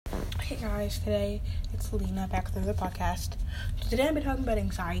Hey guys, today it's Lena back with another podcast. Today I'm talking about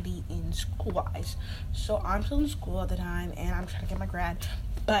anxiety in school-wise. So I'm still in school at the time and I'm trying to get my grad.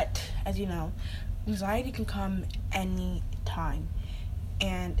 But as you know, anxiety can come any time.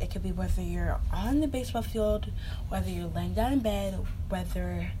 And it could be whether you're on the baseball field, whether you're laying down in bed,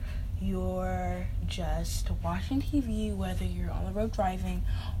 whether you're just watching TV, whether you're on the road driving,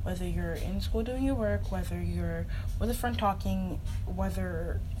 whether you're in school doing your work, whether you're with a friend talking,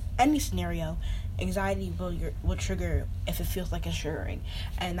 whether any scenario, anxiety will trigger if it feels like it's triggering.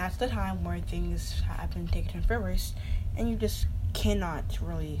 And that's the time where things happen, take a turn for worse, and you just cannot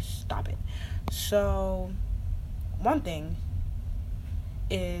really stop it. So one thing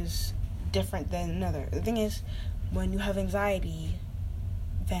is different than another. The thing is, when you have anxiety,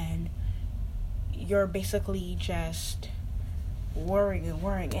 then you're basically just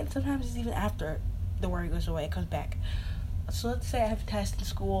worrying, and sometimes it's even after the worry goes away, it comes back. So let's say I have a test in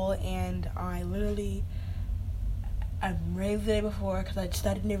school and I'm ready the day before because I'd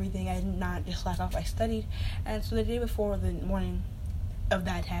studied and everything. I did not just slack off, I studied. And so the day before the morning of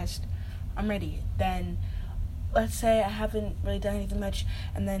that test, I'm ready. Then let's say I haven't really done anything much,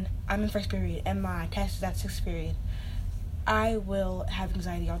 and then I'm in first period and my test is at sixth period. I will have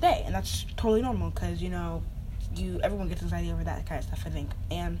anxiety all day, and that's totally normal because everyone gets anxiety over that kind of stuff, I think.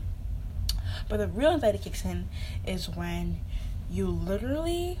 But the real anxiety kicks in is when you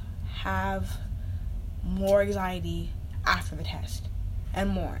literally have more anxiety after the test, and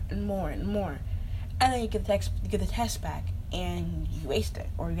more and more and more, and then you get the test back and you waste it,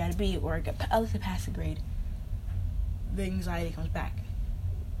 or you got a B, or at least a passing grade. The anxiety comes back,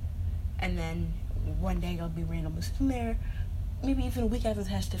 and then one day you'll be randomly sitting there, maybe even a week after the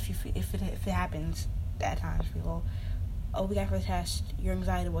test, if it happens at times. People, a week after the test, your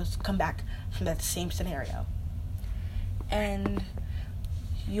anxiety was come back from that same scenario, and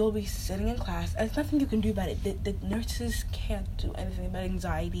you'll be sitting in class, and there's nothing you can do about it. The nurses can't do anything about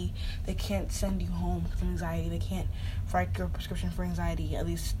anxiety. They can't send you home from anxiety. They can't write your prescription for anxiety. At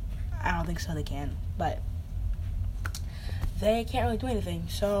least I don't think so. They can, but they can't really do anything.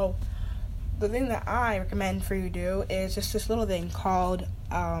 So the thing that I recommend for you to do is just this little thing called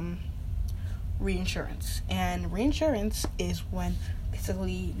reinsurance. And reinsurance is when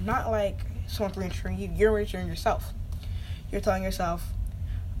basically not like someone's reinsuring you, you're reinsuring yourself. You're telling yourself,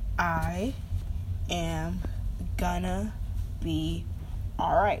 I am gonna be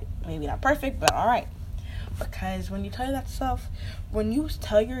alright. Maybe not perfect, but alright. Because when you tell yourself, when you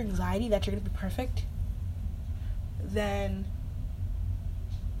tell your anxiety that you're gonna be perfect, then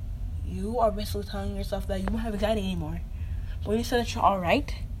you are basically telling yourself that you won't have anxiety anymore. But when you say that you're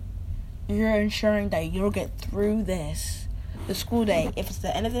alright, you're ensuring that you'll get through the school day. If it's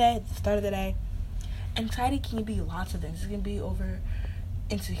the end of the day, the start of the day. Anxiety can be lots of things. It can be over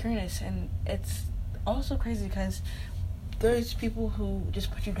insecureness, and it's also crazy because there's people who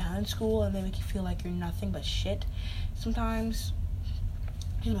just put you down in school and they make you feel like you're nothing but shit. Sometimes,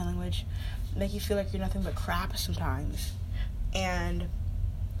 excuse my language, make you feel like you're nothing but crap sometimes. And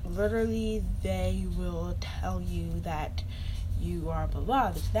literally they will tell you that you are blah blah,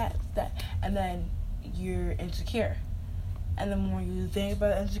 this, that, and then you're insecure. And the more you think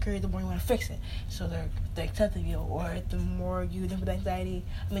about insecurity, the more you want to fix it. So they're accepting you, or the more you think about the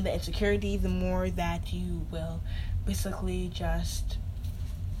insecurity, the more that you will basically just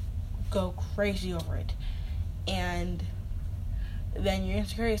go crazy over it. And then your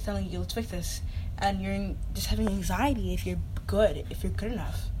insecurity is telling you, let's fix this. And you're just having anxiety if you're good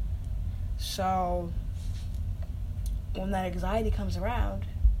enough. So when that anxiety comes around,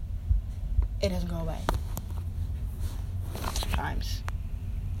 it doesn't go away. Sometimes.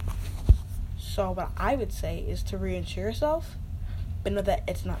 So what I would say is to reinsure yourself, but know that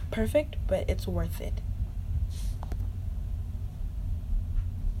it's not perfect, but it's worth it.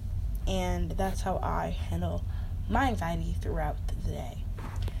 And that's how I handle my anxiety throughout the day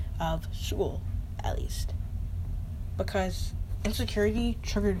of school, at least. Because insecurity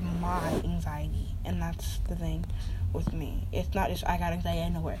triggered my anxiety, and that's the thing with me. It's not just I got anxiety out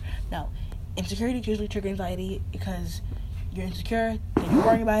of nowhere. No, insecurity usually triggers anxiety because you're insecure, then you're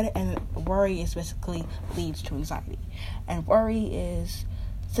worrying about it, and worry is basically leads to anxiety. And worry is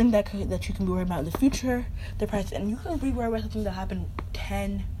something that you can be worried about in the future, the present, and you can be worried about something that happened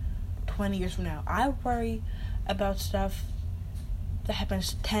 10, 20 years from now. I worry about stuff that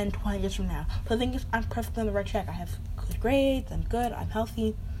happens 10, 20 years from now. But the thing is, I'm perfectly on the right track. I have good grades, I'm good, I'm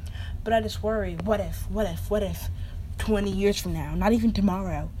healthy, but I just worry, what if 20 years from now, not even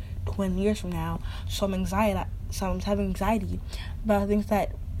tomorrow, 20 years from now, so I'm having anxiety about things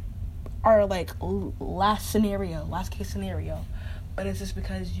that are like last case scenario, but it's just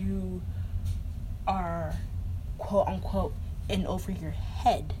because you are quote unquote in over your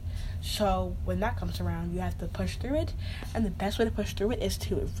head. So when that comes around, you have to push through it, and the best way to push through it is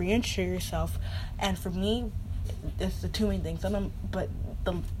to reinsure yourself. And for me, it's the two main things. But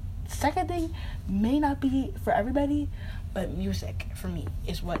the second thing may not be for everybody, but music for me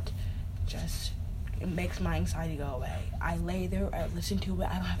is what just it makes my anxiety go away. I lay there, I listen to it,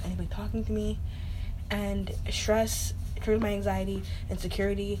 I don't have anybody talking to me, and stress triggers my anxiety,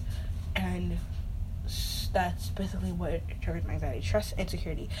 insecurity, and that's basically what triggers my anxiety: stress,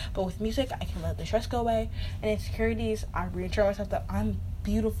 insecurity. But with music, I can let the stress go away, and insecurities, I reassure myself that I'm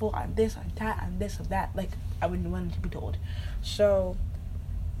beautiful, I'm this, I'm that, I'm this, I'm that. Like, I wouldn't want to be told. So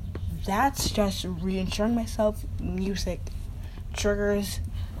that's just reassuring myself. Music triggers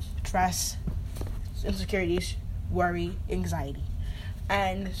stress, insecurities, worry, anxiety.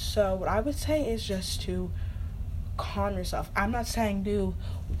 And so what I would say is just to calm yourself. I'm not saying do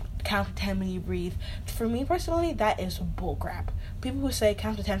count to 10 when you breathe. For me personally, that is bullcrap. People who say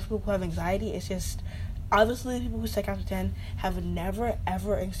count to 10 for people who have anxiety, it's just, obviously people who say count to 10 have never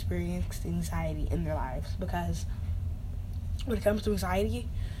ever experienced anxiety in their lives, because when it comes to anxiety,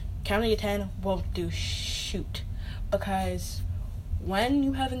 counting to 10 won't do shoot. Because when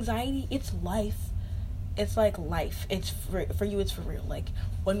you have anxiety, it's life. It's like life. It's for you, it's for real. Like,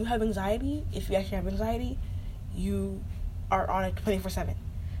 when you have anxiety, if you actually have anxiety, you are on it 24/7.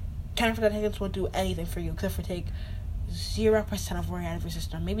 Counting for 10 seconds won't do anything for you except for take 0% of worry out of your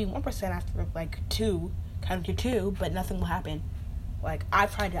system. Maybe 1% after like 2, counting to 2, but nothing will happen. Like,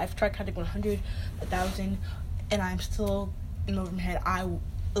 I've tried counting 100, 1,000, and I'm still in over my head. I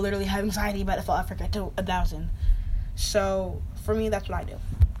literally have anxiety about if I'll ever get to 1,000. So for me, that's what I do.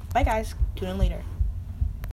 Bye guys, tune in later.